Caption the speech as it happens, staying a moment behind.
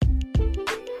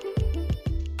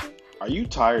Are you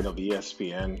tired of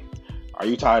ESPN? Are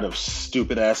you tired of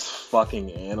stupid ass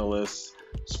fucking analysts,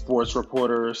 sports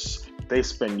reporters? They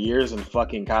spend years in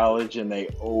fucking college and they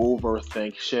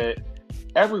overthink shit.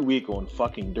 Every week on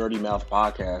fucking Dirty Mouth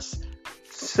Podcasts,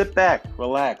 sit back,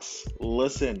 relax,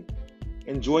 listen,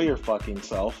 enjoy your fucking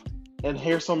self, and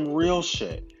hear some real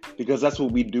shit. Because that's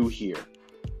what we do here.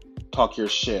 Talk your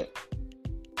shit.